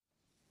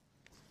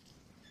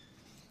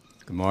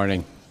Good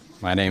morning.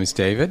 My name is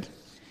David,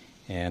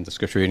 and the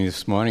scripture reading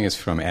this morning is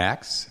from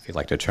Acts. If you'd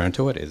like to turn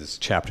to it, it is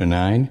chapter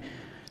 9,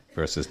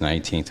 verses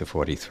 19 to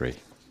 43.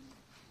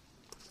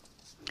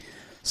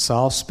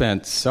 Saul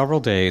spent several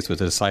days with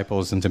the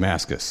disciples in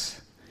Damascus.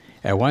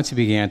 At once he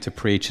began to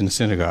preach in the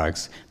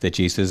synagogues that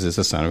Jesus is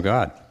the Son of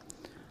God.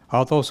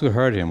 All those who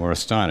heard him were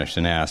astonished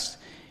and asked,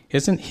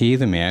 "Isn't he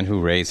the man who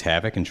raised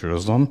havoc in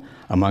Jerusalem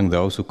among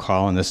those who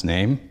call on this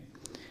name?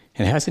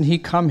 And hasn't he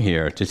come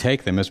here to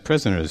take them as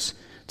prisoners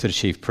to the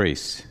chief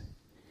priests?"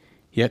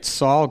 Yet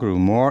Saul grew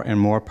more and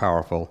more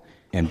powerful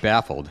and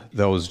baffled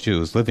those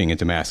Jews living in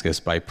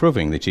Damascus by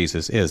proving that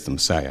Jesus is the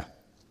Messiah.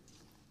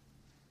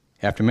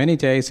 After many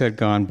days had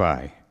gone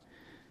by,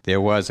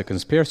 there was a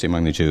conspiracy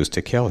among the Jews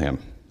to kill him.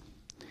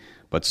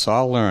 But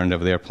Saul learned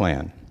of their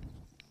plan.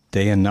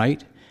 Day and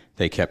night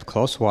they kept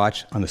close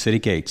watch on the city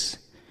gates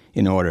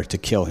in order to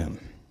kill him.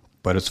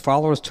 But his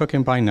followers took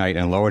him by night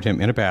and lowered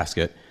him in a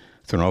basket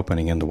through an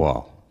opening in the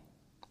wall.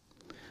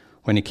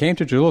 When he came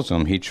to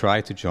Jerusalem, he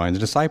tried to join the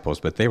disciples,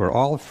 but they were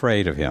all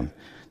afraid of him,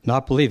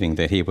 not believing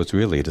that he was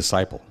really a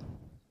disciple.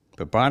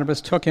 But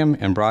Barnabas took him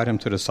and brought him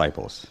to the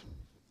disciples.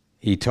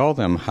 He told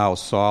them how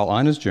Saul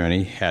on his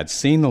journey had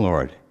seen the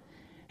Lord,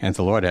 and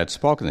the Lord had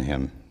spoken to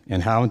him,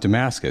 and how in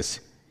Damascus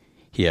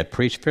he had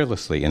preached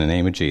fearlessly in the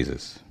name of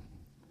Jesus.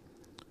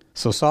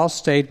 So Saul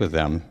stayed with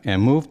them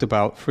and moved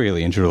about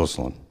freely in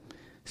Jerusalem,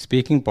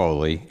 speaking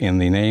boldly in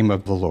the name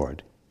of the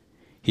Lord.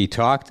 He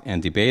talked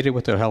and debated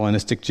with the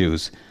Hellenistic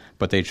Jews,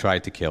 but they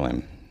tried to kill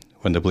him.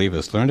 When the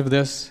believers learned of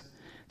this,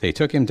 they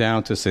took him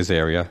down to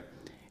Caesarea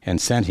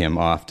and sent him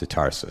off to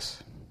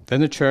Tarsus.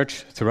 Then the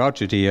church throughout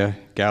Judea,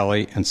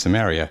 Galilee, and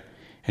Samaria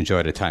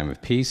enjoyed a time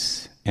of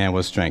peace and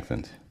was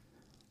strengthened.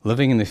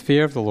 Living in the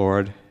fear of the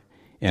Lord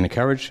and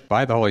encouraged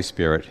by the Holy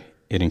Spirit,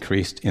 it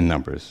increased in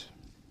numbers.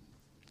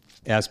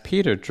 As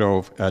Peter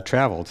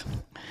traveled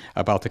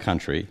about the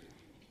country,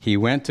 he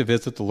went to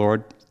visit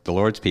the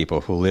Lord's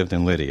people who lived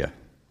in Lydia.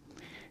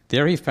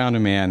 There he found a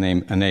man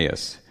named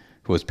Aeneas,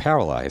 who was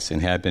paralyzed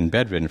and had been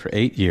bedridden for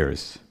 8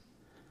 years.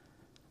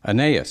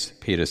 "Aeneas,"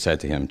 Peter said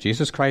to him,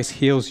 "Jesus Christ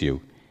heals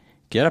you.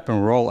 Get up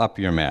and roll up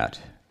your mat."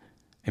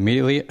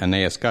 Immediately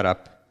Aeneas got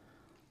up.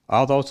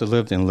 All those who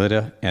lived in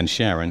Lydda and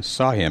Sharon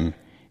saw him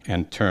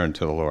and turned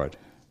to the Lord.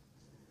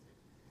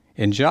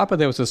 In Joppa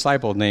there was a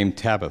disciple named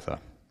Tabitha.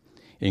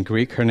 In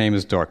Greek, her name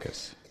is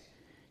Dorcas.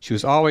 She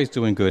was always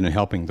doing good and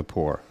helping the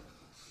poor.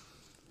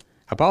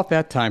 About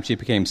that time she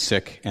became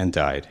sick and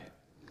died,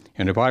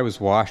 and her body was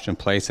washed and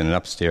placed in an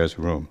upstairs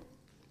room.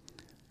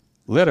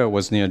 Lydda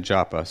was near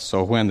Joppa,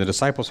 so when the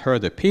disciples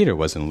heard that Peter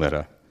was in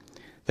Lydda,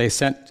 they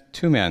sent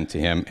 2 men to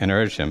him and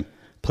urged him,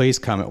 "Please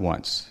come at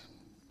once."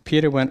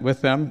 Peter went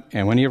with them,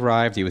 and when he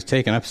arrived, he was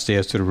taken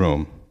upstairs to the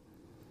room.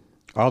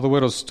 All the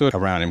widows stood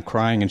around him,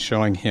 crying and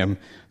showing him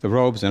the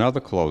robes and other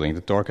clothing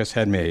that Dorcas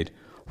had made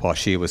while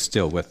she was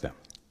still with them.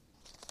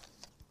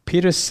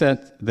 Peter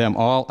sent them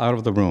all out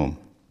of the room.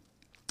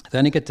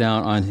 Then he got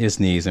down on his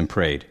knees and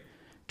prayed.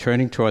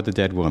 Turning toward the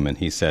dead woman,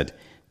 he said,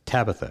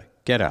 "Tabitha,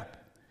 get up."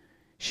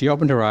 She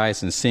opened her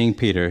eyes, and seeing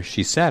Peter,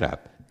 she sat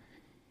up.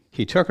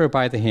 He took her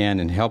by the hand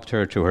and helped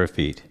her to her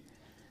feet.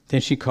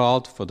 Then she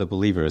called for the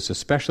believers,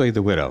 especially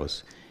the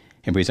widows,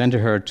 and presented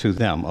her to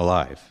them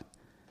alive.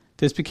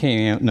 This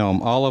became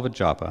known all over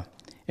Joppa,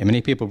 and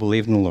many people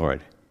believed in the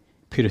Lord.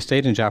 Peter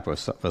stayed in Joppa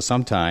for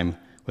some time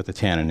with a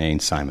tanner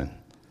named Simon.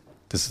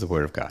 This is the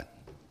word of God.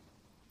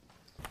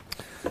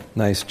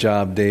 Nice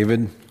job,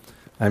 David.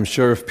 I'm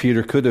sure if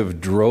Peter could have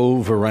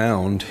drove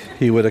around,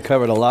 he would have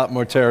covered a lot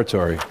more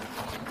territory.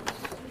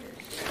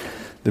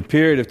 The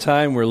period of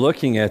time we're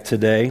looking at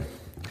today,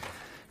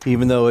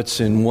 even though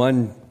it's in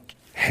one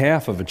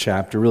half of a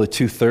chapter, really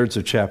 2/3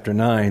 of chapter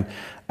 9,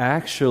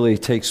 actually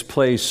takes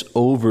place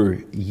over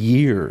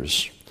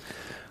years.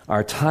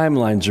 Our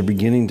timelines are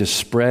beginning to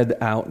spread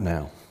out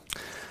now.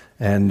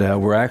 And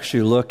we're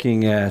actually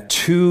looking at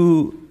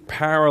 2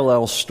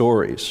 parallel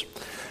stories,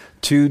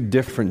 2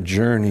 different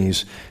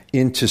journeys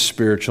into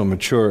spiritual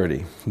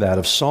maturity, that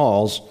of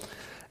Saul's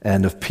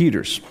and of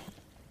Peter's.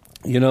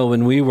 You know,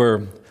 when we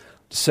were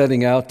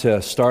setting out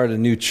to start a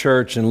new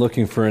church and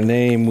looking for a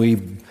name,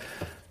 we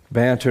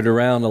bantered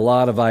around a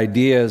lot of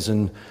ideas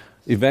and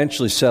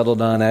eventually settled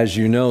on, as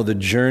you know, the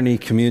Journey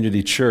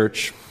Community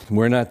Church.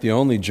 We're not the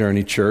only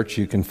Journey Church.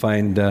 You can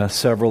find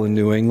several in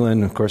New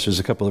England. Of course, there's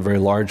a couple of very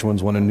large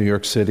ones, one in New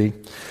York City.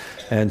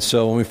 And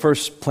so when we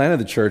first planted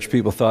the church,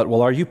 people thought,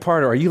 well, are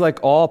you like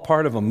all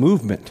part of a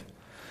movement?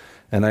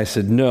 And I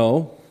said,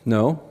 no.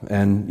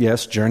 And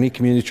yes, Journey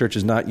Community Church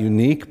is not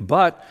unique,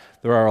 but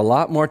there are a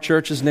lot more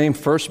churches named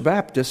First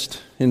Baptist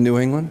in New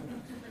England.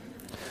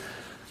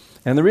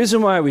 And the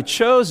reason why we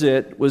chose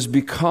it was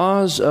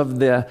because of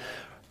the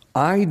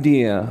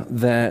idea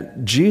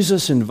that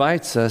Jesus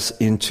invites us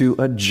into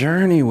a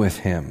journey with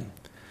him.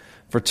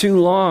 For too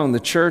long, the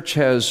church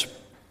has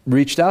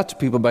reached out to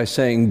people by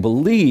saying,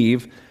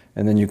 believe,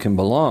 and then you can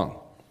belong.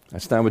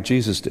 That's not what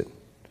Jesus did.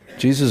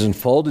 Jesus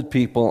unfolded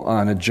people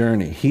on a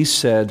journey. He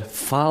said,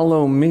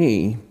 follow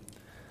me,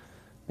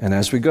 and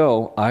as we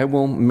go, I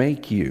will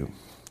make you.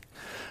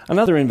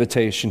 Another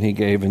invitation he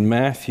gave in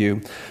Matthew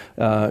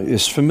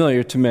is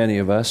familiar to many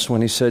of us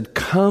when he said,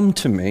 "Come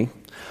to me,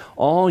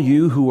 all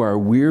you who are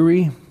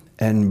weary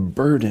and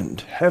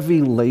burdened,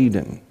 heavy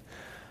laden,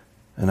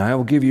 and I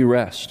will give you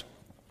rest."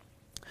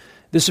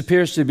 This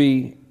appears to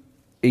be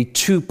a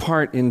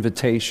two-part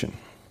invitation,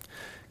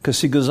 because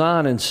he goes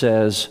on and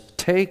says,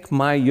 "Take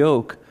my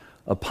yoke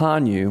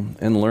upon you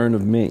and learn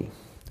of me."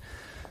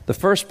 The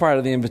first part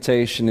of the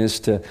invitation is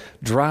to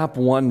drop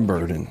one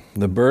burden,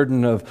 the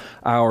burden of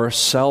our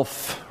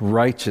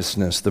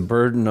self-righteousness, the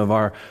burden of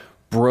our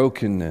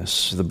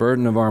brokenness, the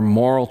burden of our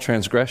moral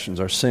transgressions,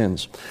 our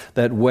sins,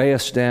 that weigh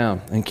us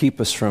down and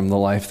keep us from the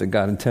life that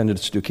God intended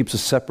us to do, keeps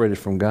us separated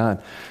from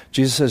God.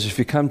 Jesus says, if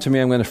you come to me,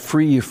 I'm going to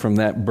free you from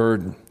that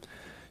burden.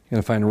 You're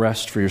going to find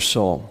rest for your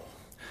soul.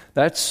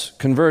 That's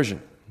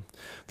conversion.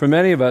 For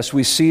many of us,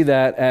 we see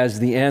that as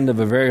the end of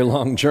a very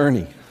long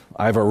journey.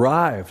 I've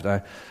arrived.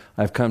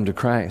 I've come to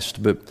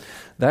Christ. But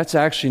that's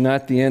actually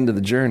not the end of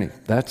the journey.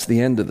 That's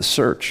the end of the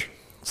search.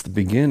 It's the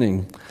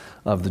beginning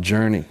of the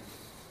journey.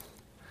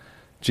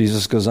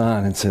 Jesus goes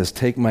on and says,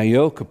 "Take my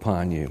yoke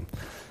upon you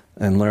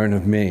and learn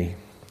of me."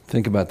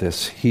 Think about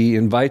this. He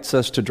invites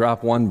us to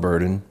drop one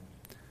burden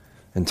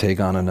and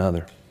take on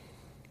another.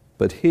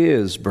 But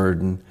his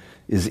burden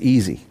is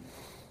easy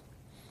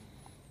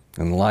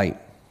and light.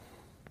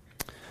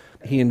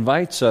 He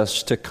invites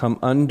us to come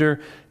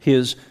under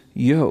his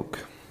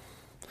yoke.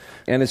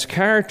 And it's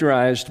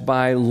characterized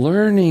by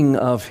learning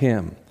of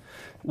him.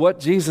 What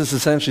Jesus is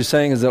essentially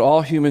saying is that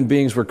all human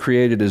beings were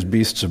created as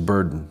beasts of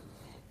burden.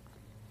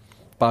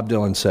 Bob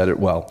Dylan said it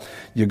well.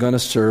 You're going to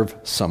serve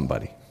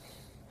somebody.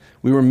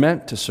 We were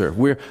meant to serve.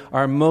 We're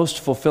our most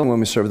fulfilling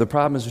when we serve. The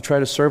problem is we try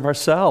to serve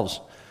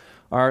ourselves,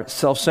 our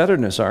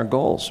self-centeredness, our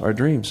goals, our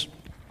dreams.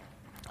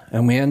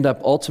 And we end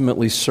up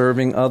ultimately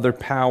serving other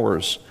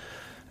powers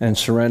and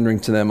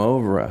surrendering to them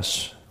over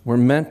us. We're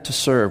meant to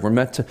serve. We're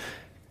meant to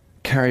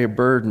carry a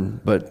burden,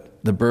 but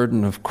the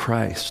burden of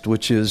Christ,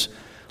 which is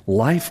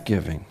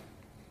life-giving.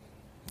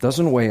 It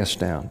doesn't weigh us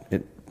down.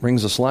 It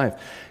brings us life.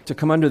 To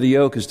come under the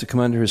yoke is to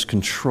come under his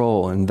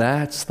control, and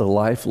that's the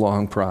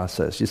lifelong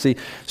process. You see,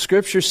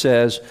 Scripture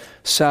says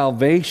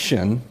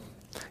salvation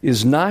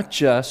is not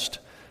just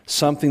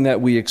something that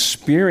we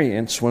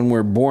experience when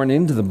we're born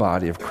into the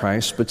body of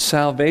Christ, but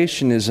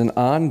salvation is an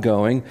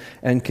ongoing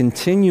and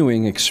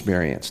continuing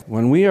experience.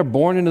 When we are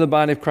born into the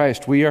body of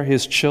Christ, we are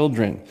his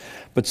children,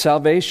 but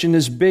salvation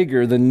is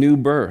bigger than new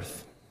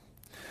birth.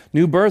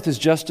 New birth is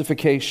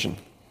justification.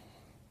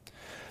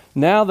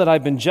 Now that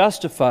I've been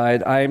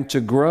justified, I am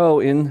to grow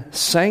in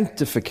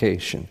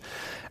sanctification.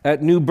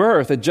 At new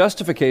birth, at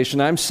justification,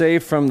 I'm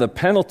saved from the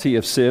penalty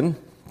of sin,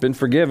 been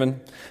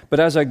forgiven. But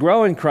as I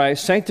grow in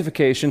Christ,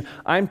 sanctification,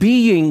 I'm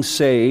being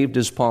saved,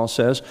 as Paul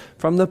says,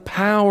 from the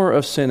power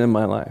of sin in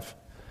my life.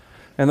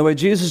 And the way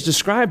Jesus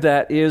described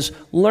that is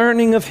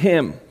learning of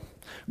him,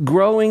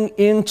 growing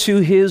into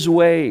his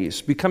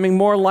ways, becoming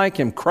more like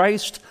him.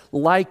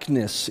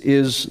 Christ-likeness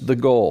is the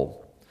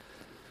goal.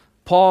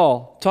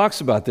 Paul talks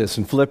about this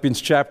in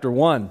Philippians chapter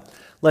 1.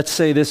 Let's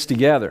say this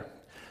together.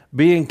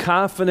 Being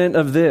confident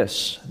of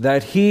this,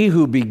 that he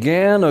who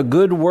began a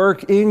good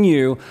work in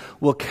you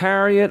will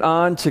carry it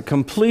on to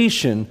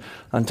completion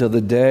until the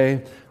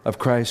day of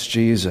Christ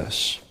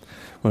Jesus.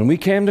 When we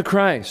came to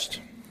Christ,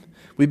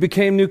 we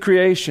became new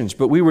creations,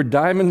 but we were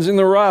diamonds in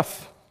the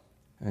rough.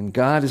 And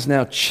God is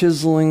now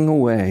chiseling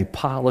away,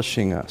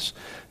 polishing us.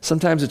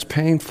 Sometimes it's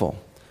painful.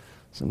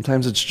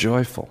 Sometimes it's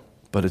joyful.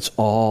 But it's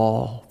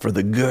all for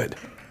the good.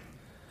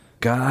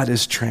 God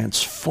is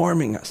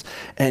transforming us,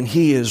 and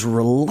he is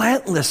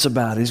relentless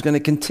about it. He's going to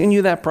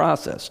continue that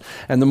process.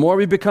 And the more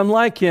we become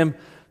like him,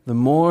 the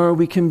more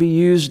we can be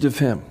used of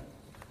him.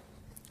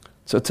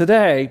 So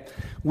today,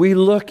 we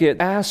look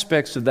at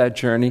aspects of that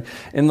journey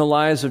in the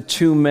lives of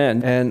two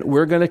men, and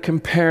we're going to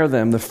compare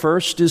them. The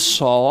first is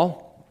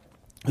Saul,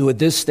 who at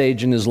this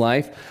stage in his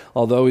life,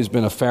 although he's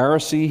been a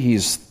Pharisee,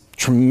 he's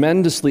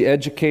tremendously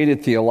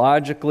educated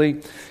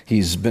theologically.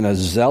 He's been a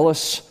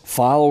zealous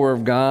follower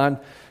of God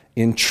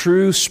in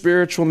true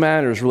spiritual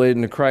matters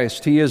relating to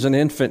Christ. He is an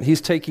infant.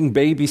 He's taking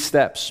baby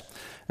steps.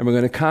 And we're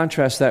going to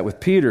contrast that with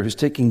Peter, who's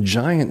taking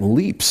giant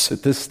leaps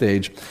at this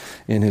stage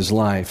in his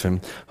life. And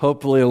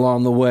hopefully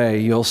along the way,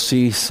 you'll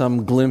see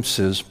some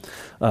glimpses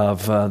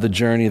of the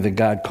journey that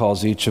God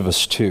calls each of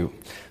us to.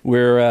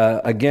 We're,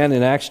 again,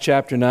 in Acts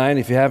chapter 9.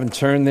 If you haven't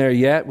turned there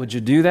yet, would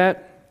you do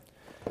that?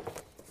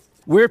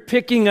 We're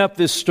picking up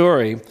this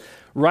story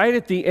right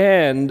at the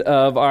end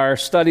of our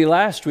study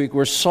last week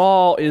where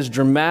Saul is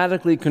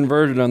dramatically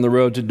converted on the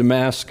road to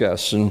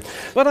Damascus. And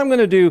what I'm going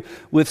to do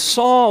with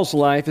Saul's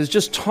life is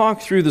just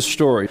talk through the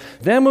story.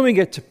 Then when we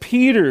get to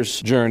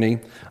Peter's journey,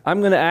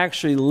 I'm going to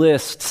actually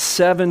list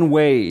 7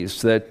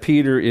 ways that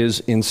Peter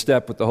is in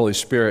step with the Holy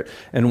Spirit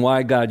and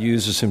why God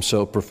uses him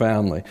so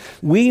profoundly.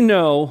 We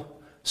know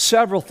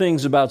several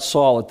things about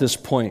Saul at this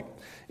point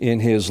in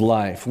his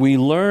life. We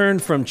learn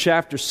from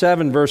chapter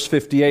 7, verse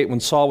 58, when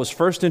Saul was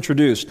first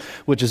introduced,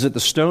 which is at the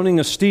stoning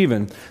of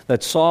Stephen,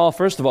 that Saul,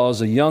 first of all, is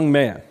a young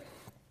man.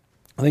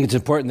 I think it's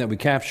important that we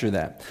capture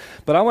that.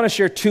 But I want to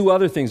share two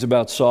other things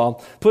about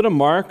Saul. Put a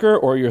marker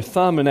or your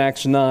thumb in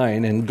Acts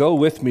 9 and go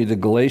with me to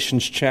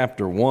Galatians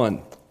chapter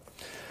 1.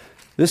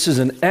 This is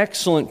an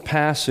excellent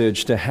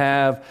passage to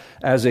have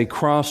as a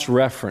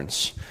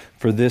cross-reference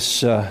for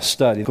this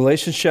study.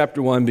 Galatians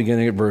chapter 1,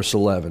 beginning at verse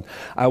 11.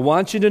 I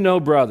want you to know,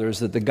 brothers,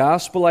 that the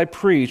gospel I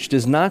preached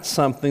is not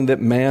something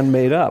that man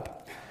made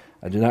up.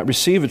 I did not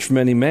receive it from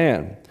any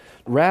man.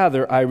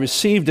 Rather, I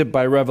received it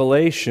by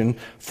revelation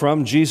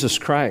from Jesus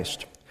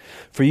Christ.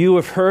 For you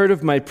have heard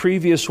of my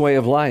previous way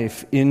of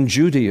life in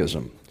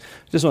Judaism.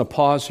 Just want to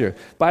pause here.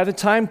 By the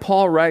time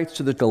Paul writes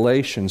to the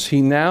Galatians, he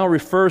now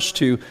refers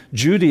to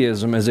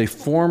Judaism as a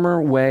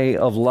former way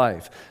of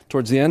life.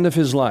 Towards the end of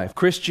his life,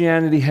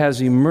 Christianity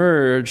has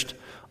emerged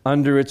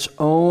under its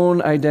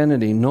own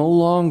identity, no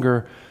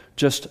longer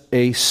just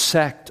a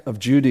sect of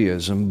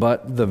Judaism,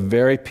 but the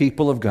very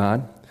people of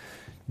God,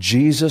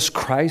 Jesus,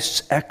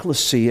 Christ's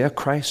ecclesia,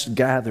 Christ's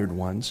gathered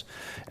ones,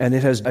 and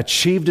it has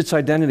achieved its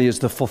identity as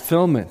the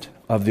fulfillment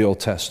of the Old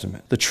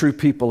Testament, the true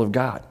people of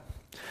God.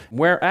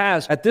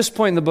 Whereas, at this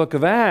point in the book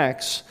of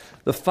Acts,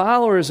 the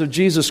followers of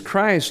Jesus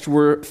Christ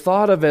were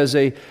thought of as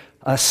a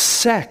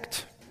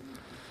sect,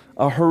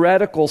 a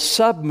heretical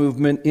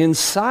sub-movement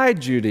inside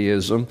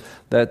Judaism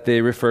that they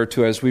refer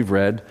to, as we've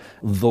read,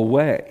 the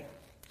way.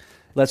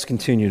 Let's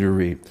continue to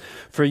read.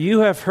 For you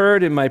have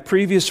heard in my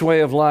previous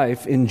way of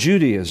life in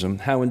Judaism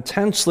how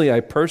intensely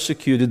I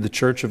persecuted the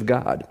church of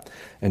God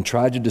and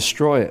tried to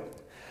destroy it.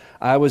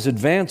 I was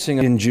advancing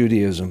in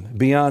Judaism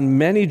beyond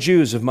many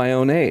Jews of my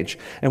own age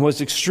and was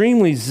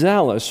extremely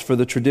zealous for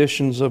the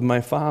traditions of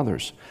my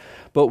fathers.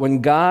 But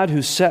when God,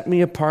 who set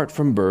me apart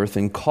from birth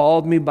and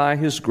called me by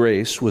his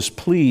grace, was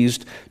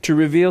pleased to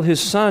reveal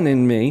his Son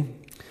in me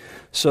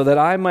so that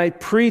I might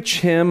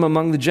preach him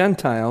among the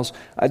Gentiles,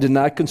 I did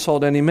not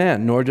consult any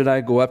man, nor did I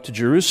go up to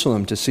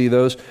Jerusalem to see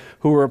those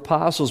who were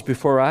apostles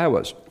before I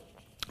was.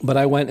 But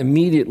I went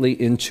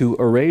immediately into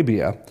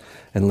Arabia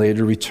and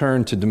later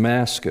returned to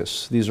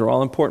Damascus. These are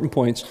all important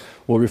points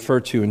we'll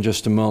refer to in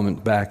just a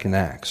moment back in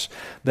Acts.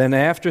 Then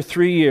after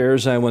 3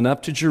 years, I went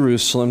up to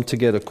Jerusalem to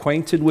get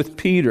acquainted with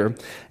Peter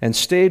and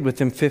stayed with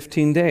him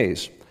 15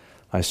 days.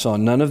 I saw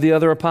none of the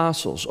other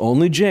apostles,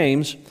 only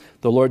James,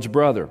 the Lord's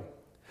brother.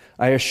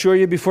 I assure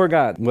you before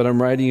God, what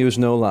I'm writing you is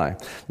no lie.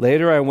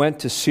 Later I went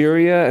to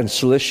Syria and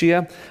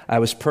Cilicia. I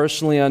was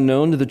personally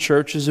unknown to the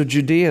churches of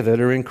Judea that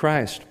are in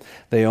Christ.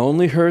 They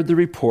only heard the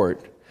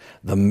report.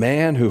 The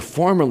man who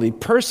formerly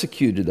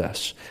persecuted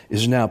us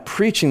is now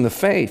preaching the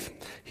faith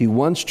he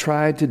once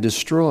tried to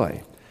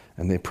destroy.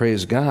 And they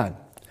praise God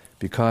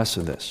because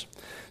of this.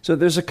 So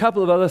there's a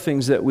couple of other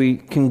things that we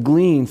can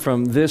glean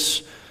from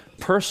this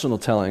personal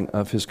telling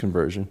of his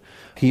conversion.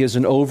 He is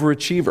an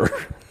overachiever,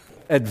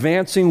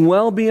 advancing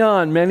well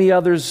beyond many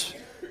others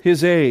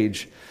his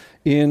age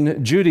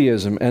in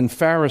Judaism and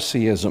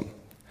Phariseeism.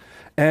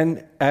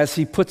 And as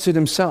he puts it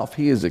himself,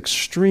 he is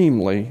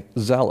extremely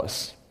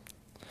zealous.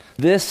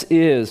 This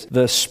is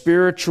the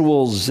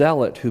spiritual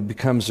zealot who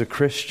becomes a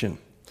Christian.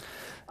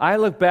 I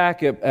look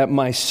back at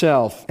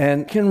myself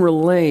and can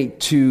relate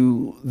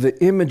to the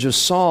image of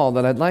Saul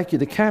that I'd like you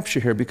to capture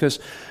here, because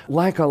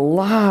like a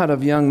lot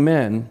of young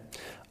men,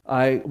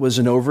 I was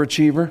an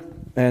overachiever,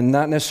 and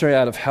not necessarily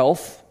out of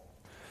health.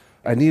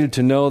 I needed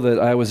to know that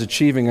I was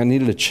achieving. I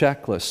needed a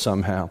checklist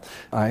somehow.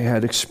 I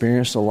had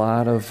experienced a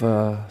lot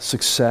of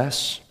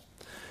success,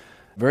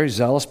 very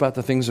zealous about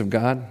the things of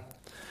God.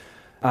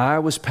 I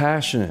was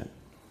passionate,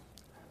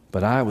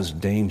 but I was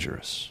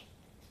dangerous.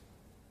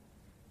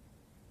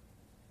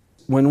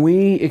 When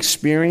we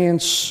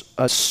experience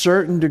a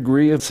certain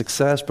degree of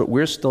success, but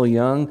we're still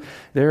young,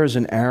 there is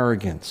an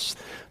arrogance.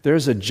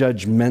 There's a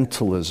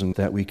judgmentalism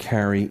that we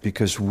carry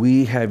because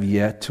we have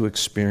yet to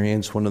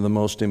experience one of the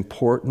most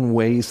important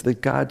ways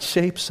that God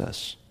shapes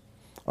us,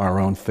 our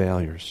own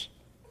failures.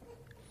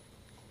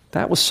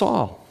 That was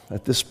Saul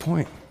at this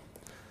point.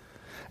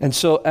 And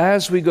so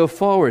as we go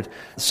forward,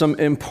 some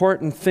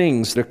important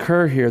things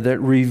occur here that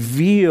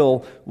reveal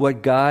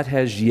what God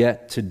has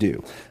yet to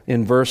do.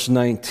 In verse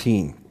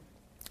 19,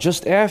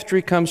 just after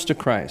he comes to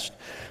Christ,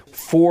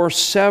 for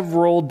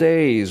several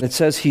days, it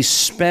says he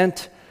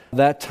spent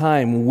that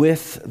time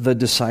with the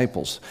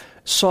disciples.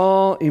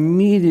 Saul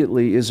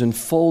immediately is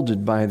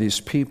enfolded by these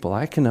people.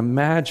 I can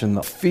imagine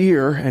the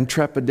fear and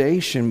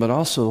trepidation, but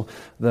also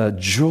the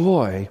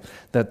joy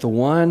that the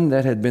one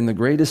that had been the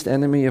greatest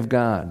enemy of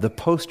God, the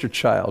poster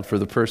child for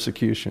the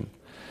persecution,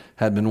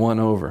 had been won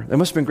over. There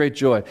must have been great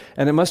joy,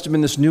 and it must have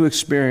been this new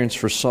experience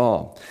for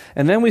Saul.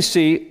 And then we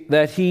see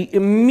that he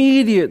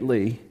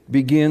immediately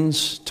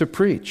begins to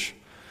preach.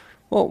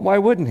 Well, why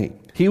wouldn't he?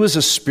 He was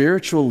a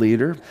spiritual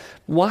leader.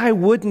 Why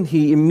wouldn't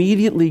he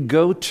immediately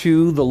go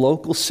to the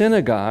local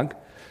synagogue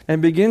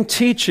and begin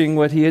teaching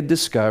what he had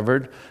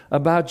discovered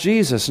about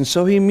Jesus? And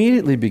so he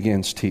immediately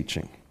begins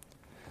teaching.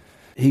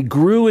 He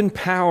grew in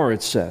power,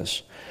 it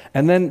says.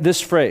 And then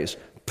this phrase,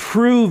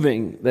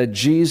 proving that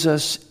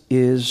Jesus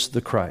is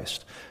the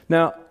Christ.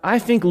 Now, I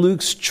think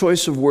Luke's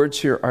choice of words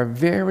here are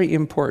very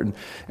important,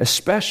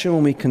 especially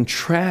when we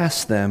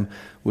contrast them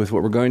with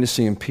what we're going to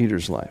see in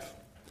Peter's life.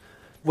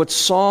 What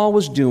Saul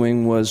was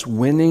doing was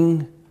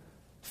winning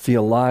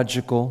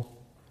theological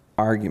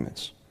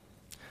arguments,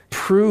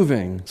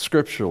 proving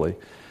scripturally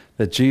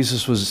that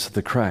Jesus was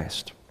the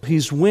Christ.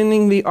 He's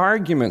winning the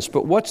arguments,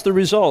 but what's the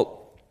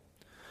result?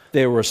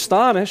 They were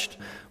astonished,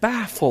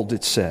 baffled,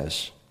 it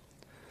says.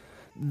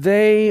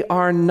 They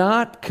are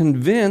not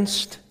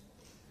convinced,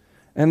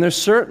 and they're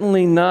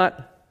certainly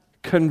not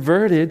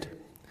converted.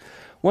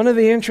 One of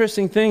the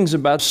interesting things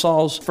about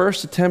Saul's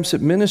first attempts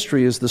at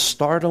ministry is the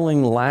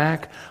startling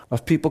lack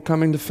of people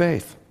coming to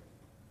faith,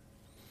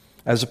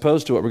 as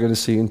opposed to what we're going to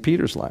see in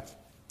Peter's life.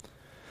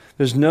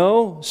 There's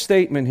no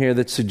statement here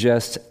that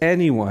suggests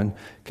anyone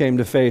came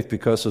to faith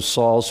because of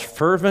Saul's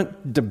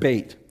fervent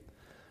debate.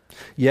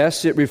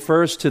 Yes, it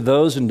refers to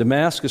those in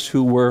Damascus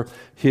who were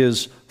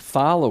his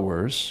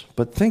followers,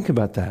 but think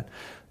about that.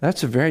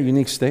 That's a very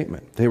unique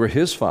statement. They were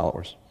his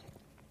followers.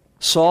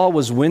 Saul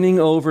was winning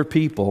over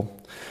people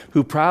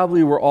who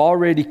probably were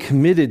already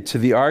committed to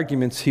the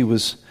arguments he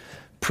was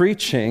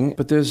preaching,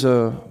 but there's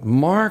a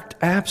marked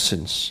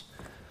absence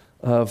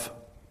of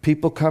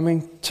people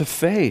coming to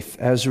faith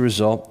as a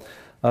result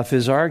of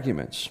his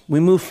arguments. We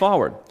move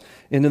forward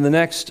into the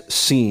next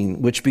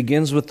scene, which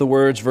begins with the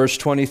words, verse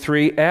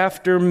 23,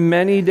 after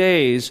many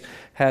days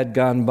had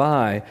gone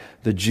by,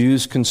 the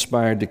Jews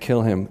conspired to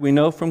kill him. We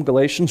know from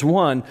Galatians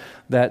 1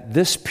 that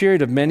this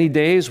period of many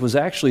days was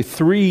actually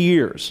 3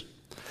 years.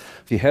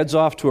 He heads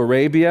off to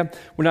Arabia.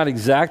 We're not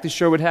exactly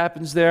sure what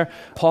happens there.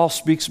 Paul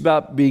speaks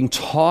about being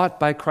taught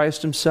by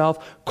Christ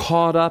himself,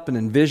 caught up and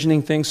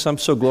envisioning things, some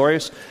so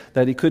glorious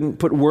that he couldn't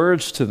put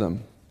words to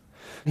them.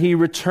 He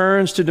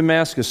returns to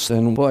Damascus,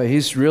 and boy,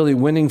 he's really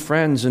winning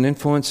friends and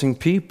influencing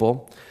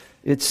people.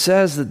 It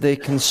says that they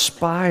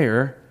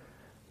conspire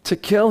to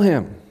kill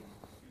him.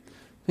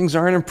 Things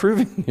aren't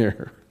improving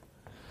here.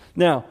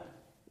 Now,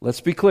 let's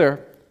be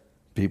clear.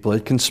 People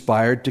had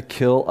conspired to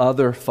kill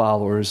other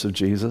followers of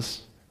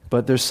Jesus.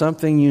 But there's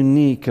something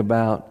unique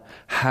about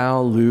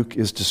how Luke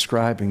is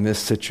describing this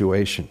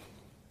situation.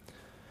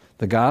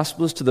 The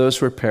gospel is to those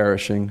who are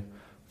perishing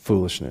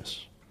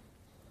foolishness.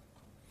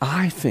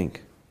 I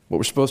think what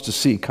we're supposed to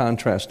see,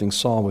 contrasting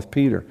Saul with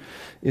Peter,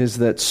 is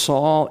that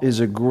Saul is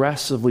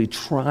aggressively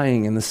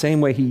trying, in the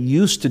same way he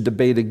used to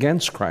debate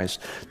against Christ.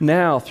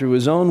 Now, through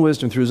his own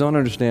wisdom, through his own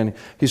understanding,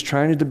 he's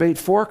trying to debate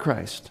for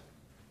Christ.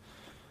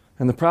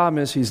 And the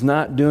problem is he's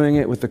not doing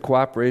it with the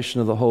cooperation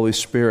of the Holy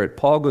Spirit.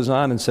 Paul goes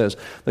on and says,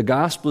 the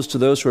gospel is to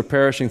those who are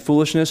perishing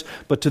foolishness,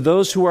 but to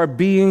those who are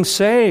being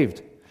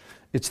saved,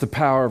 it's the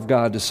power of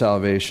God to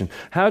salvation.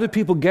 How do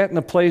people get in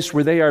a place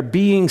where they are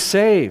being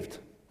saved?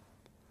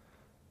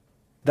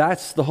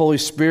 That's the Holy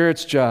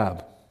Spirit's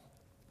job.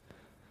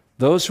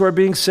 Those who are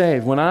being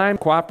saved, when I'm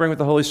cooperating with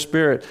the Holy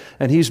Spirit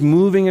and he's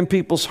moving in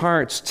people's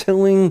hearts,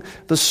 tilling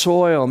the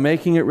soil,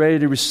 making it ready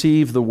to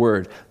receive the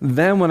word,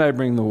 then when I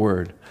bring the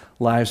word,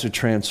 lives are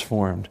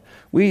transformed.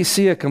 We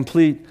see a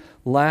complete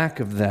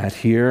lack of that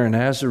here, and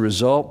as a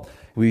result,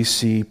 we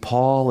see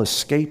Paul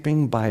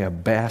escaping by a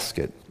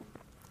basket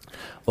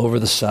over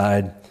the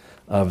side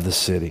of the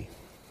city,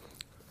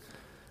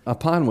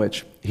 upon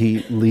which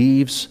he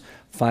leaves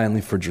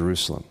finally for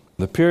Jerusalem.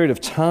 The period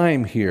of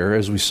time here,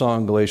 as we saw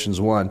in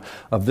Galatians 1,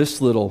 of this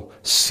little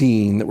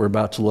scene that we're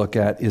about to look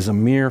at is a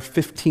mere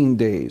 15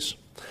 days.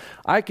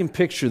 I can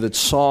picture that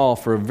Saul,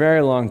 for a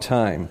very long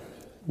time,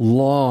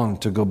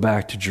 longed to go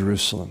back to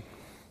Jerusalem.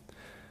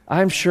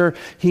 I'm sure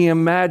he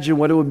imagined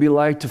what it would be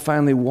like to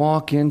finally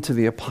walk into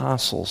the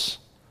apostles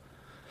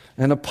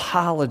and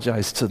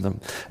apologize to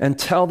them and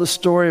tell the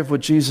story of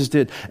what Jesus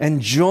did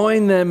and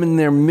join them in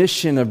their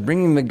mission of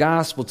bringing the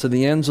gospel to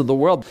the ends of the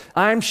world.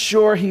 I'm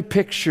sure he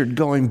pictured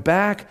going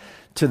back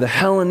to the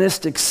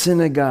Hellenistic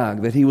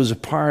synagogue that he was a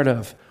part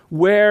of,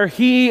 where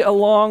he,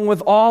 along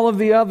with all of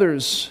the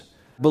others,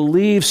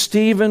 believed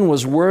Stephen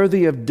was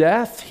worthy of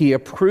death. He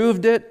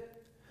approved it.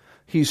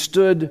 He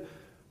stood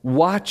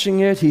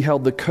watching it. He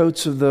held the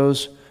coats of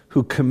those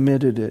who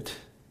committed it.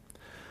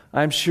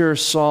 I'm sure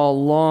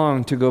Saul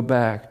longed to go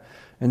back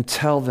and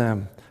tell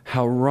them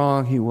how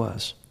wrong he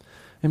was.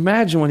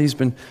 Imagine what he's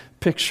been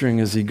picturing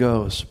as he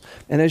goes.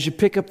 And as you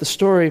pick up the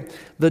story,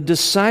 the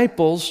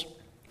disciples,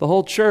 the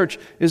whole church,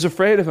 is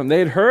afraid of him. They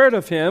had heard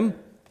of him,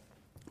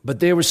 but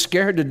they were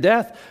scared to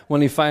death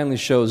when he finally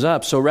shows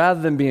up. So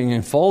rather than being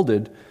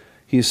enfolded,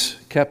 he's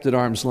kept at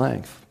arm's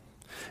length.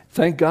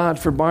 Thank God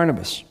for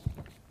Barnabas.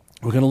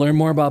 We're going to learn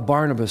more about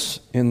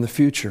Barnabas in the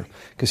future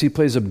because he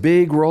plays a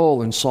big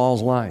role in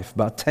Saul's life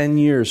about 10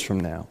 years from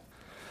now.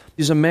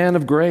 He's a man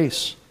of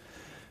grace,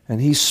 and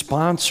he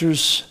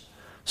sponsors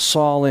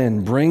Saul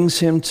in, brings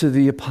him to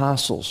the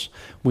apostles.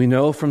 We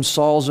know from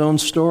Saul's own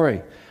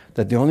story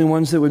that the only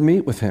ones that would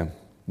meet with him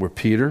were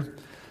Peter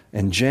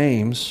and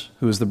James,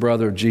 who is the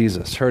brother of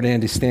Jesus. Heard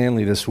Andy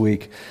Stanley this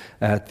week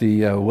at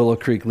the Willow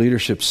Creek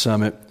Leadership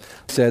Summit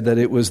said that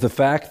it was the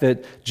fact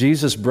that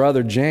Jesus'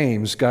 brother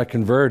James got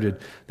converted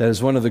that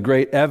is one of the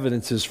great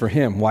evidences for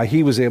him, why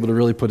he was able to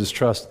really put his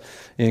trust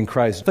in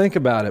Christ. Think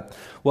about it.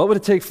 What would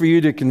it take for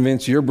you to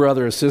convince your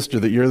brother or sister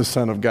that you're the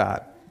Son of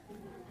God?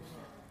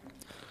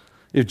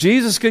 If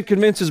Jesus could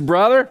convince his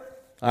brother,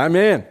 I'm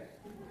in.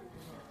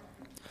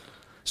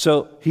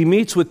 So he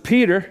meets with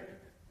Peter,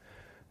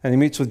 and he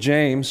meets with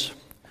James.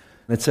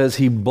 It says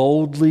he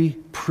boldly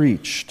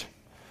preached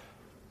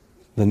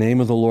the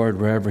name of the Lord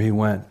wherever he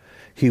went.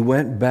 He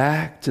went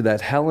back to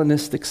that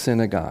Hellenistic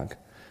synagogue,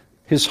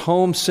 his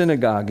home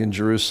synagogue in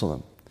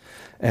Jerusalem,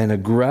 and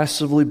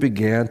aggressively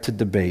began to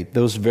debate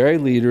those very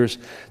leaders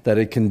that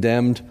had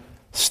condemned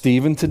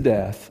Stephen to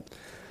death,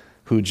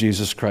 who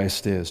Jesus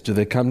Christ is. Do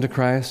they come to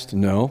Christ?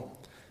 No.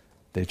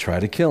 They try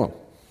to kill him.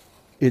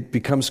 It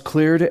becomes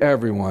clear to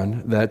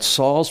everyone that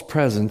Saul's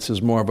presence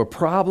is more of a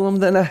problem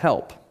than a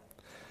help.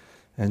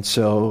 And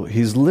so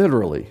he's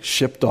literally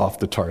shipped off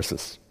to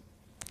Tarsus,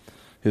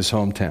 his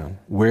hometown,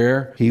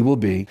 where he will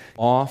be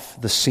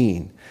off the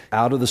scene,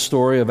 out of the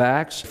story of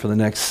Acts for the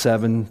next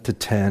 7 to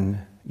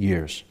 10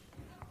 years.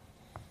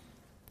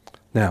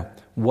 Now,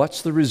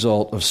 what's the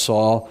result of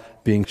Saul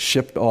being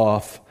shipped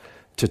off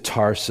to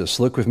Tarsus?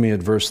 Look with me at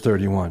verse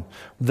 31.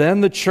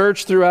 Then the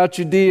church throughout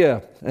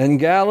Judea and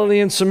Galilee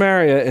and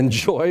Samaria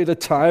enjoyed a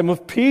time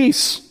of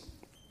peace.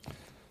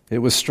 It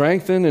was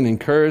strengthened and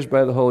encouraged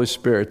by the Holy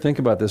Spirit. Think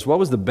about this. What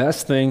was the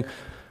best thing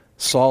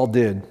Saul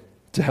did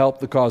to help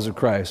the cause of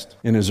Christ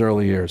in his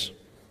early years?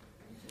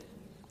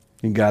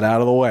 He got out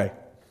of the way.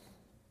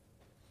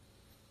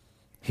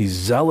 He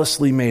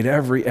zealously made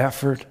every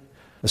effort.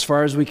 As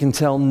far as we can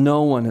tell,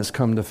 no one has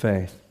come to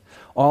faith.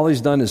 All he's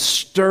done is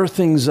stir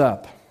things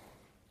up.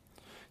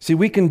 See,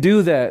 we can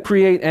do that,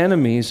 create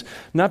enemies,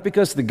 not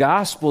because the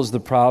gospel is the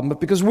problem, but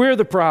because we're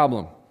the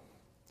problem.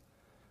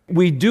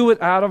 We do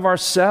it out of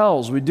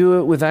ourselves. We do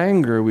it with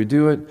anger. We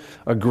do it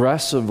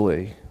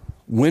aggressively.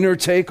 Winner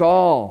take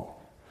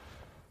all.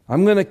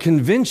 I'm going to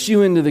convince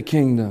you into the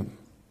kingdom.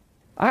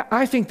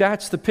 I think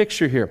that's the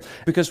picture here,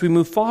 because we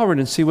move forward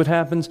and see what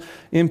happens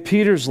in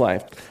Peter's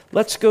life.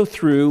 Let's go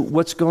through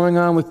what's going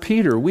on with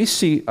Peter. We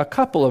see a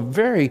couple of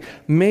very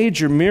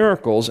major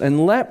miracles,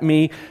 and let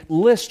me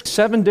list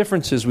 7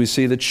 differences we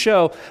see that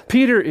show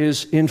Peter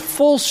is in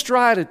full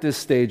stride at this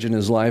stage in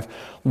his life,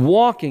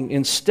 walking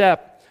in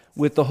step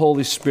with the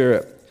Holy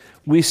Spirit.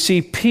 We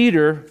see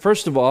Peter,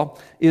 first of all,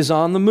 is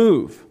on the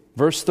move.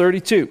 Verse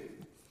 32,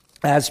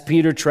 as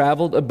Peter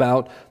traveled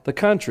about the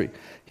country.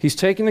 He's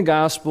taking the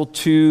gospel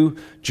to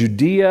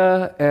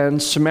Judea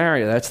and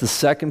Samaria. That's the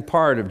second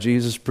part of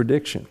Jesus'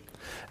 prediction.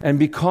 And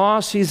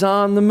because he's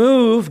on the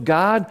move,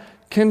 God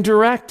can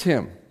direct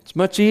him. It's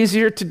much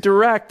easier to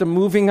direct a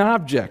moving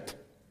object.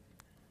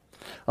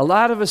 A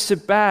lot of us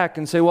sit back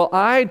and say, well,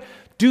 I'd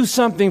do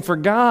something for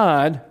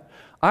God.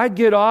 I'd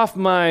get off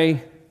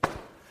my,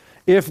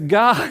 if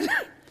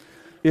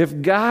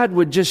God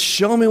would just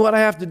show me what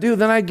I have to do,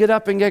 then I'd get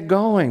up and get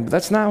going. But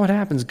that's not what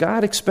happens.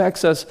 God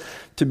expects us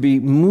to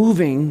be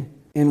moving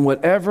in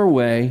whatever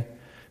way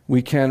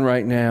we can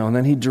right now. And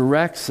then he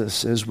directs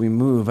us as we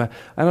move. I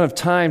don't have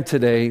time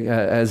today,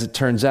 as it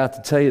turns out,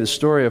 to tell you the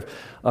story of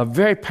a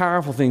very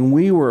powerful thing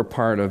we were a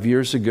part of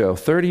years ago,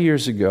 30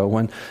 years ago,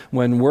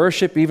 when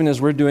worship, even as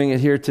we're doing it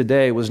here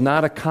today, was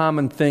not a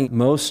common thing.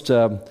 Most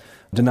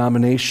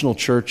denominational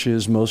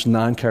churches, most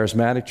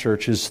non-charismatic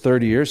churches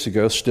 30 years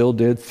ago still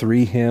did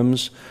 3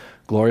 hymns,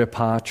 Gloria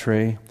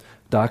Patri,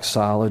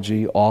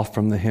 doxology, all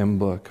from the hymn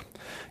book.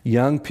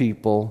 Young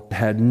people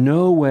had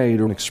no way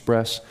to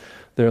express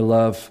their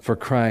love for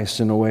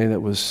Christ in a way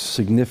that was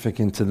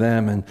significant to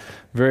them, and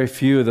very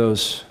few of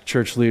those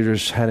church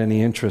leaders had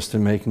any interest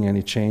in making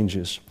any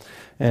changes.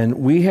 And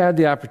we had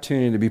the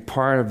opportunity to be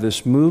part of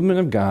this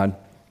movement of God.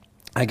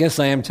 I guess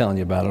I am telling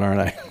you about it, aren't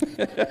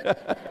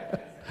I?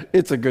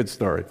 It's a good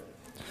story.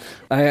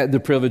 I had the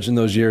privilege in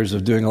those years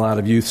of doing a lot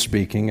of youth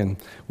speaking, and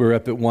we were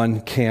up at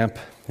one camp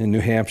in New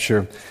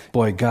Hampshire.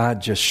 Boy,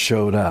 God just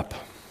showed up.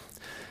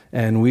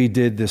 And we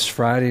did this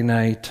Friday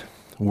night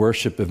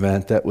worship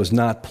event that was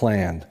not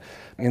planned.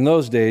 In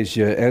those days,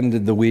 you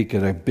ended the week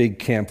at a big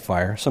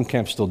campfire. Some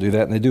camps still do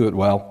that, and they do it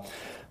well.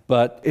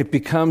 But it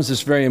becomes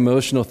this very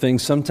emotional thing.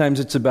 Sometimes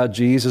it's about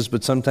Jesus,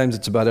 but sometimes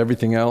it's about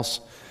everything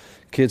else.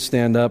 Kids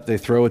stand up, they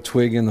throw a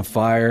twig in the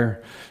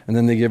fire, and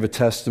then they give a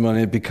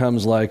testimony. It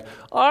becomes like,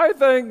 I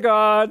thank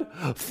God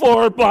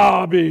for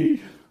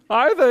Bobby.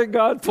 I thank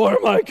God for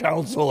my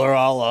counselor.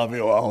 I love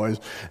you always.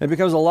 It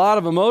becomes a lot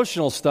of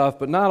emotional stuff,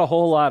 but not a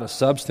whole lot of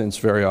substance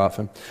very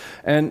often.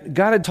 And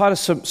God had taught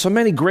us so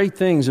many great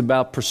things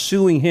about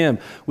pursuing Him.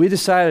 We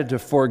decided to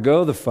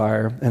forego the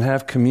fire and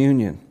have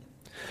communion.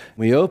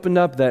 We opened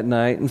up that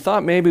night and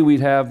thought maybe we'd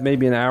have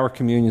an hour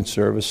communion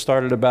service.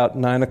 Started about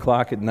 9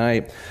 o'clock at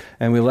night,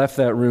 and we left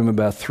that room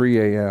about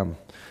 3 a.m.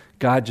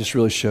 God just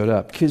really showed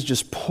up. Kids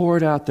just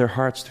poured out their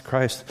hearts to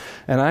Christ.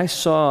 And I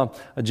saw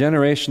a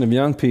generation of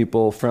young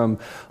people from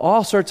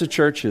all sorts of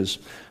churches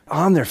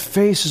on their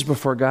faces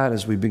before God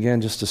as we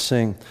began just to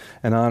sing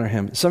and honor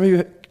Him. Some of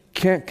you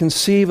can't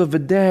conceive of a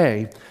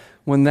day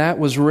when that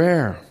was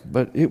rare,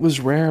 but it was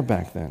rare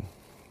back then.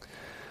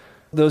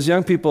 Those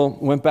young people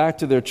went back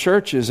to their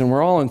churches and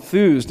were all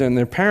enthused, and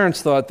their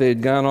parents thought they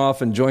had gone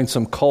off and joined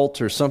some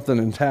cult or something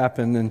had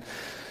happened. And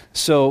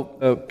so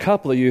a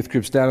couple of youth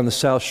groups down on the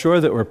South Shore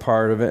that were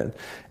part of it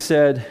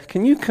said,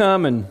 can you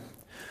come and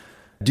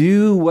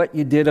do what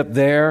you did up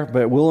there,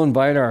 but we'll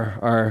invite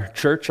our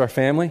church, our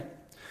family?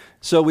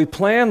 So we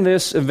planned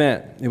this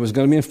event. It was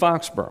going to be in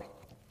Foxborough.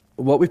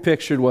 What we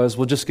pictured was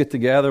we'll just get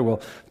together,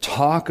 we'll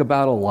talk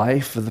about a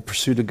life of the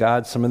pursuit of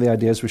God, some of the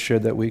ideas we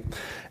shared that week,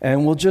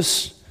 and we'll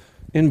just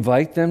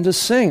invite them to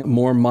sing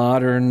more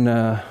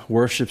modern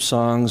worship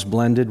songs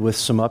blended with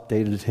some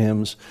updated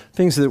hymns,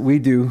 things that we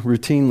do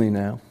routinely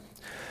now.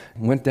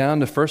 Went down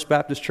to First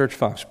Baptist Church,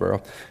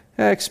 Foxborough.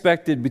 I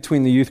expected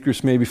between the youth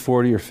groups maybe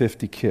 40 or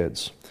 50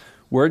 kids.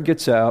 Word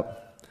gets out,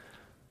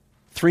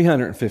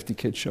 350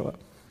 kids show up.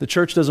 The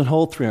church doesn't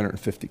hold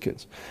 350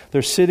 kids.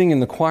 They're sitting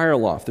in the choir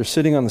loft. They're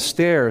sitting on the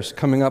stairs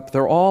coming up.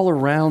 They're all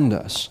around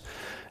us.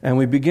 And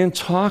we begin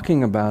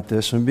talking about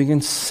this and we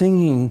begin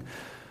singing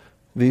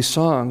these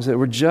songs that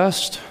were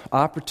just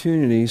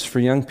opportunities for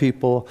young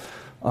people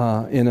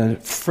in a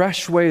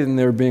fresh way than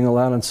they were being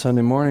allowed on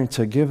Sunday morning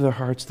to give their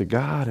hearts to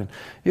God. And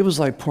it was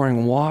like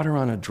pouring water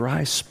on a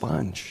dry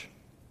sponge.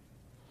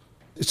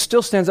 It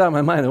still stands out in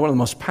my mind as one of the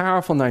most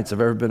powerful nights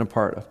I've ever been a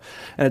part of.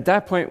 And at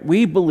that point,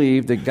 we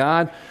believed that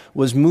God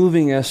was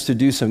moving us to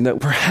do something, that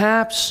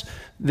perhaps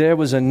there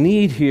was a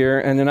need here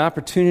and an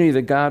opportunity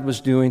that God was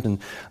doing. And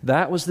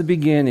that was the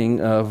beginning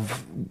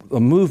of a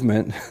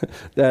movement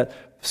that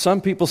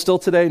some people still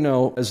today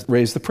know as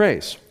Raise the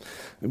Praise.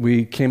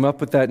 We came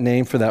up with that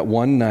name for that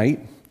one night.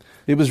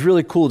 It was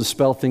really cool to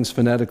spell things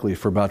phonetically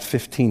for about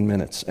 15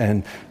 minutes.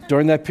 And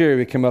during that period,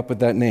 we came up with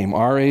that name,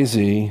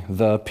 R-A-Z,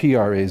 the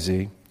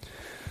P-R-A-Z.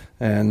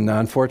 And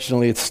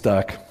unfortunately, it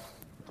stuck.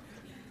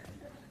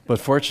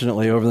 But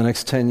fortunately, over the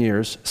next 10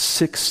 years,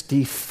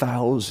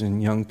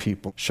 60,000 young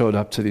people showed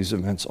up to these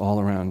events all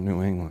around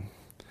New England.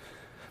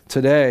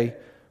 Today,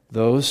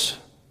 those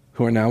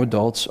who are now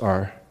adults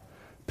are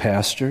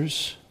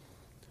pastors,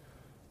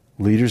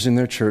 leaders in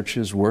their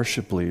churches,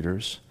 worship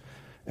leaders,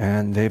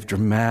 and they've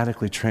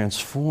dramatically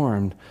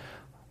transformed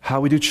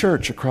how we do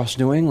church across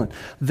New England.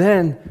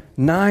 Then,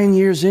 9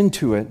 years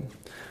into it,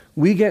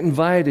 we get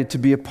invited to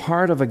be a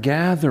part of a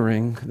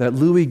gathering that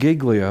Louis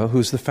Giglio,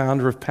 who's the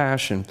founder of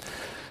Passion,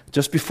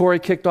 just before he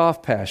kicked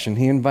off Passion,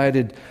 he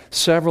invited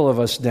several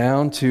of us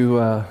down to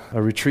a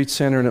retreat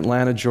center in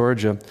Atlanta,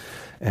 Georgia,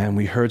 and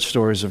we heard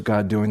stories of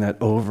God doing that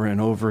over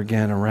and over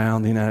again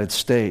around the United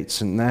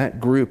States. And that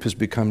group has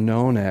become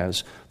known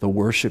as the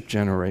worship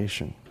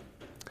generation.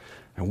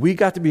 And we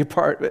got to be a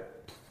part of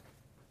it.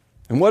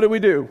 And what did we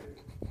do?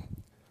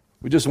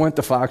 We just went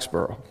to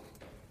Foxborough.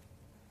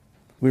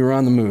 We were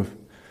on the move.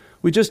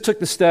 We just took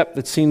the step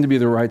that seemed to be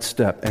the right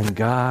step, and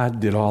God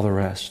did all the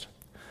rest.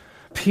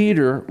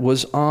 Peter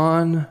was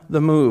on the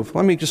move.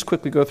 Let me just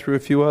quickly go through a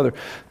few other.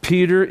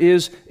 Peter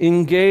is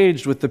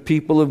engaged with the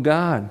people of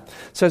God.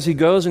 It says he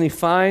goes and he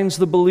finds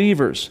the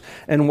believers.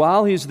 And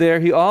while he's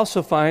there, he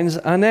also finds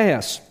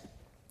Aeneas.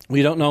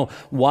 We don't know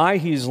why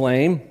he's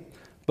lame,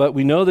 but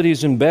we know that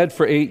he's in bed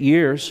for 8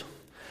 years.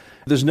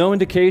 There's no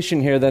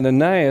indication here that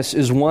Aeneas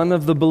is one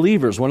of the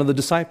believers, one of the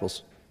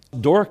disciples.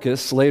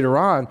 Dorcas, later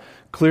on,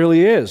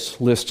 clearly is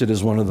listed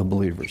as one of the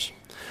believers.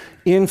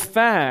 In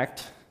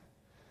fact,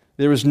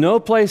 there is no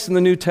place in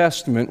the New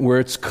Testament where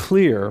it's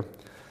clear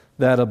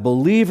that a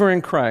believer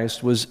in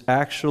Christ was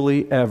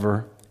actually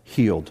ever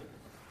healed.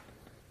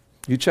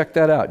 You check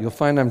that out. You'll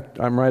find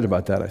I'm right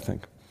about that, I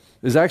think.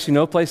 There's actually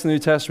no place in the New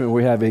Testament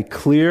where we have a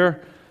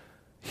clear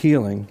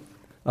healing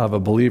of a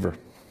believer.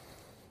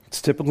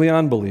 It's typically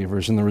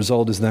unbelievers, and the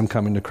result is them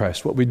coming to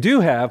Christ. What we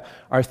do have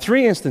are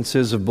 3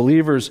 instances of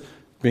believers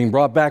being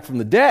brought back from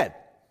the dead,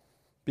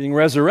 being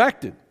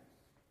resurrected.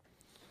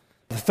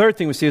 The third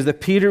thing we see is that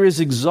Peter is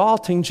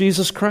exalting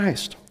Jesus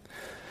Christ.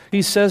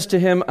 He says to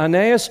him,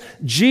 Aeneas,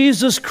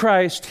 Jesus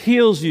Christ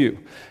heals you.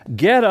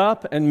 Get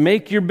up and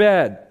make your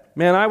bed.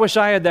 Man, I wish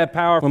I had that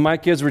power when my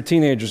kids were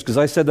teenagers, because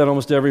I said that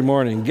almost every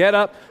morning. Get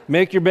up,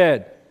 make your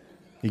bed.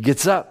 He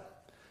gets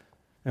up.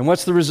 And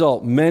what's the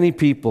result? Many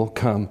people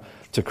come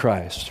to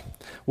Christ.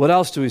 What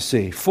else do we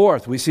see?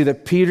 Fourth, we see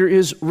that Peter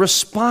is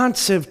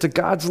responsive to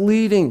God's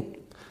leading.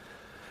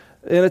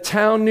 In a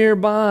town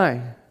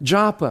nearby,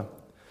 Joppa,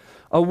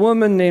 a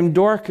woman named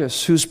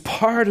Dorcas, who's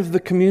part of the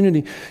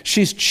community,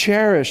 she's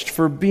cherished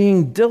for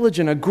being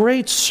diligent, a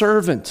great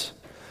servant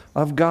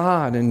of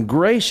God and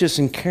gracious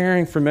and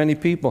caring for many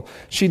people.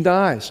 She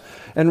dies.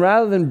 And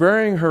rather than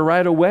burying her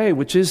right away,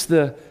 which is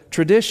the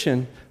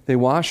tradition, they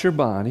wash her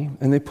body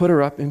and they put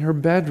her up in her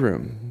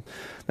bedroom.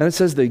 And it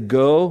says they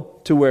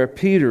go to where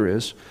Peter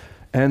is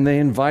and they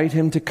invite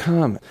him to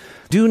come.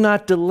 Do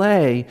not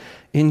delay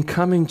in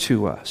coming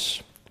to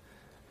us.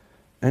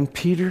 And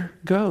Peter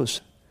goes.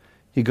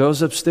 He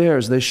goes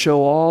upstairs. They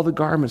show all the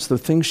garments, the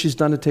things she's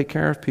done to take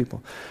care of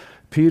people.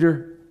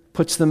 Peter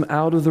puts them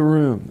out of the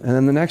room. And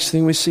then the next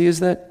thing we see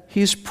is that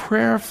he's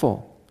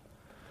prayerful,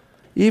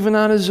 even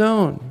on his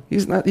own. He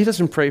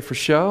doesn't pray for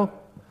show.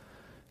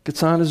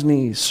 Gets on his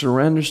knees,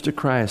 surrenders to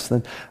Christ.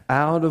 Then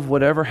out of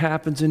whatever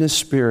happens in his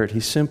spirit, he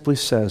simply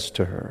says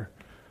to her,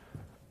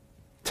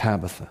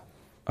 Tabitha,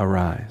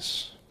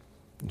 arise.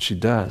 And she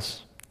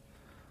does.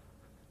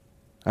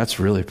 That's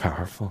really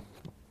powerful.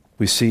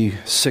 We see,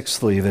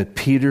 sixthly, that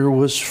Peter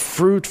was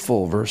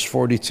fruitful, verse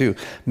 42.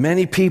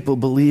 Many people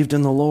believed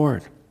in the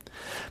Lord.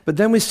 But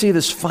then we see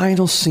this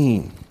final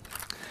scene.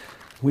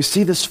 we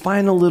see this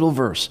final little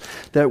verse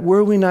that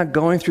were we not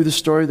going through the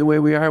story the way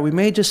we are, we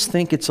may just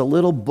think it's a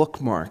little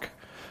bookmark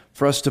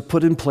for us to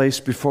put in place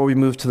before we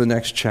move to the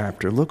next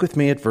chapter. Look with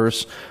me at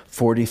verse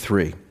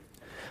 43.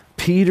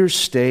 Peter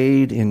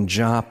stayed in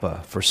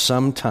Joppa for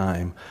some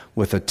time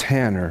with a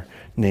tanner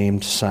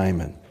named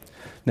Simon.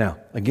 Now,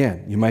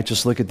 again, you might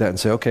just look at that and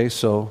say, okay,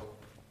 so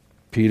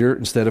Peter,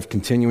 instead of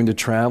continuing to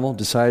travel,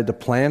 decided to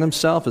plan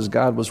himself as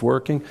God was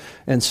working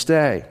and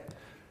stay.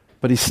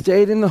 But he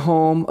stayed in the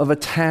home of a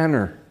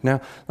tanner.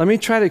 Now, let me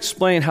try to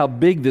explain how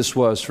big this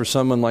was for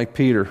someone like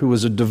Peter, who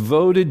was a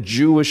devoted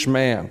Jewish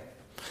man.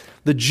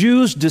 The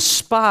Jews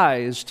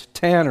despised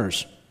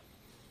tanners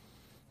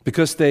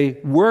because they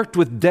worked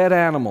with dead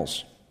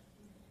animals.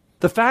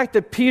 The fact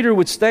that Peter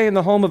would stay in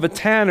the home of a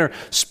tanner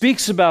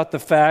speaks about the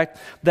fact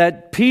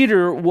that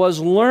Peter was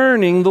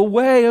learning the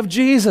way of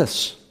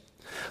Jesus.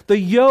 The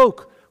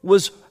yoke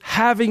was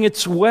having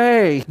its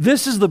way.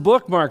 This is the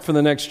bookmark for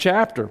the next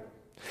chapter.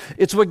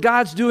 It's what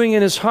God's doing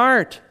in his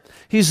heart.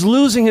 He's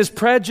losing his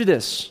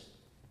prejudice.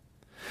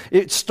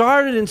 It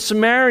started in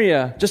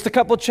Samaria just a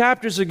couple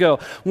chapters ago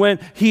when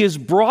he is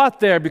brought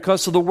there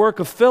because of the work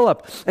of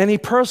Philip, and he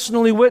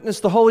personally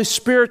witnessed the Holy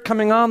Spirit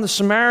coming on the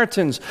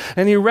Samaritans,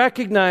 and he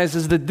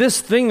recognizes that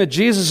this thing that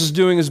Jesus is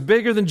doing is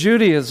bigger than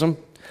Judaism.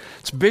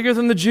 It's bigger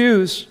than the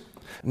Jews.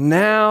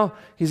 Now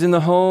he's in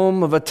the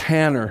home of a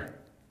tanner,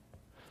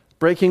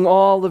 breaking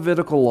all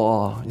Levitical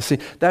law. You see,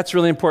 that's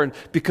really important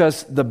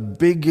because the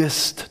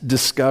biggest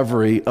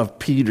discovery of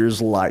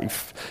Peter's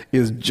life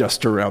is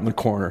just around the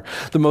corner.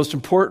 The most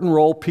important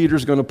role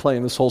Peter's going to play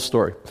in this whole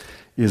story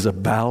is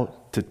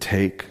about to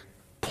take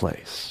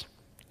place.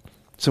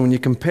 So when you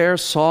compare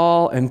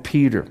Saul and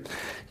Peter,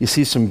 you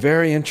see some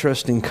very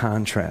interesting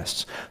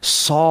contrasts.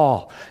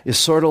 Saul is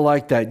sort of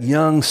like that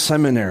young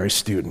seminary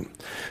student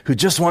who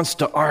just wants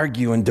to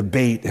argue and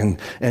debate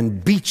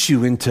and beat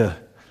you into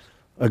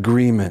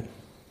agreement.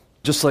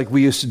 Just like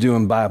we used to do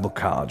in Bible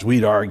college.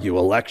 We'd argue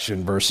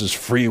election versus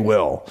free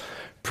will,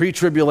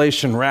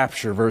 pre-tribulation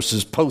rapture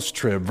versus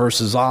post-trib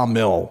versus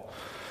amill,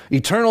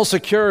 eternal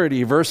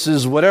security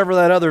versus whatever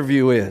that other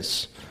view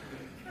is.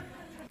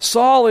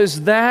 Saul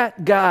is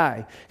that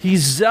guy.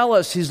 He's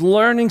zealous. He's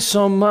learning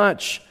so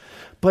much,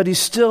 but he's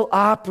still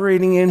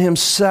operating in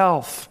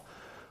himself,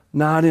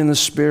 not in the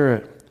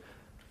Spirit.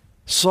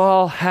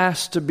 Saul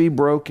has to be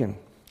broken.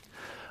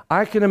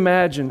 I can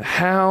imagine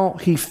how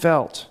he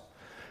felt,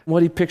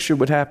 what he pictured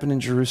would happen in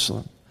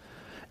Jerusalem.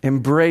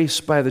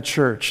 Embraced by the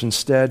church.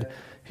 Instead,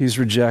 he's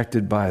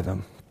rejected by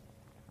them.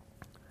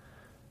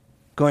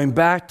 Going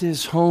back to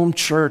his home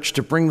church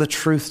to bring the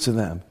truth to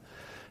them,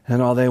 and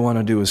all they want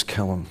to do is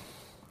kill him.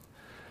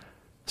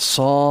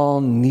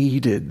 Saul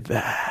needed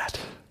that.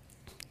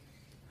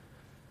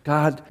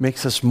 God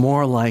makes us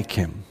more like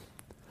him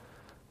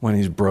when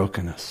he's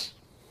broken us.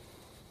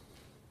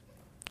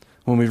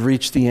 When we've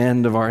reached the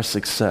end of our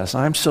success.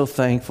 I'm so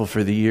thankful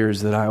for the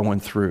years that I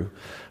went through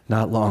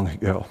not long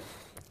ago,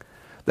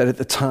 that at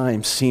the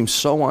time seemed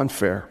so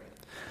unfair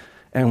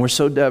and were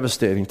so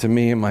devastating to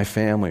me and my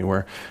family,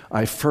 where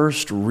I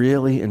first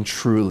really and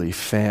truly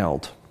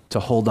failed to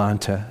hold on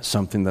to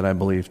something that I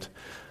believed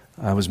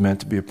I was meant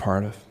to be a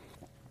part of.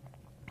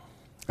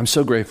 I'm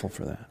so grateful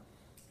for that.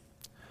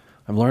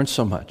 I've learned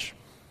so much.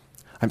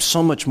 I'm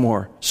so much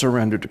more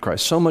surrendered to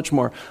Christ, so much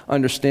more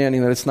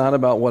understanding that it's not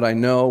about what I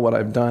know, what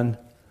I've done,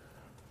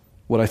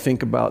 what I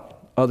think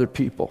about other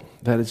people,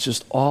 that it's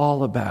just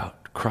all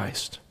about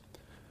Christ.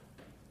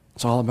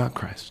 It's all about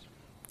Christ.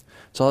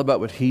 It's all about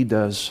what he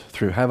does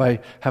through. Have I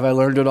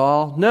learned it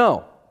all?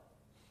 No.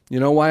 You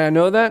know why I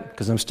know that?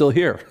 Because I'm still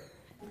here.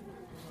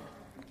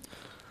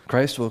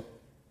 Christ will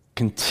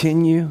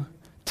continue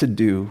to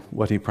do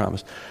what he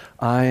promised.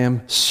 I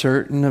am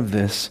certain of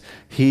this.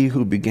 He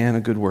who began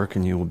a good work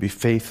in you will be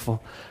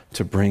faithful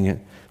to bring it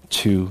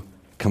to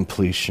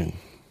completion.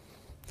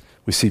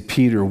 We see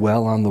Peter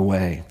well on the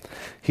way.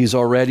 He's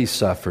already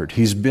suffered.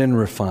 He's been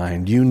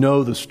refined. You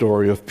know the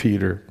story of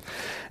Peter.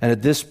 And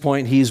at this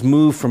point, he's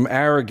moved from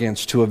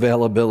arrogance to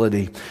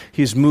availability.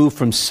 He's moved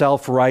from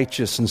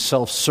self-righteous and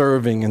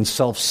self-serving and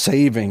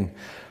self-saving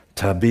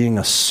to being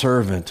a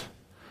servant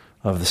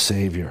of the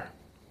Savior.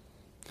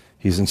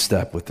 He's in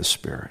step with the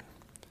Spirit.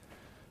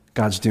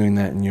 God's doing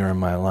that in your and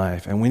my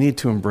life. And we need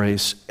to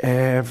embrace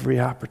every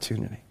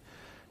opportunity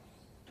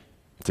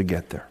to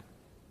get there.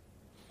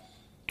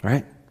 All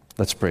right?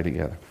 Let's pray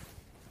together.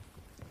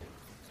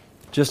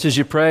 Just as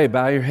you pray,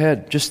 bow your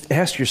head. Just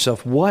ask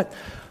yourself, what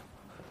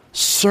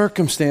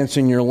circumstance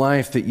in your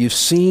life that you've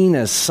seen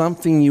as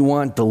something you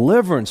want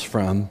deliverance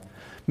from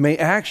may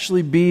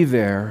actually be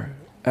there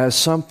as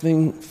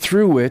something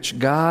through which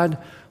God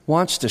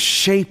wants to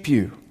shape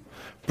you,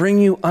 bring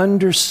you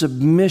under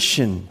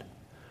submission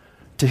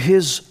to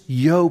his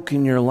yoke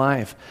in your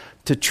life,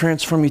 to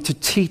transform you, to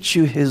teach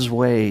you his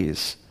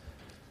ways,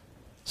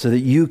 so that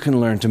you can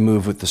learn to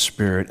move with the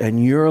Spirit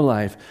and your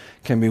life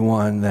can be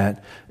one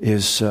that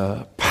is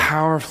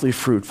powerfully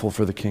fruitful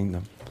for the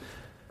kingdom.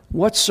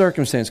 What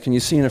circumstance can you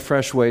see in a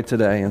fresh way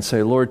today and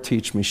say, Lord,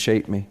 teach me,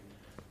 shape me,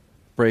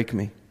 break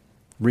me,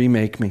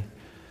 remake me,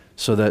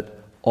 so that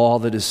all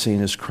that is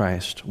seen is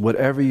Christ.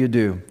 Whatever you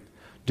do,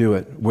 do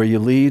it. Where you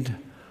lead,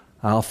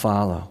 I'll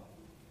follow.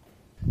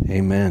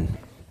 Amen.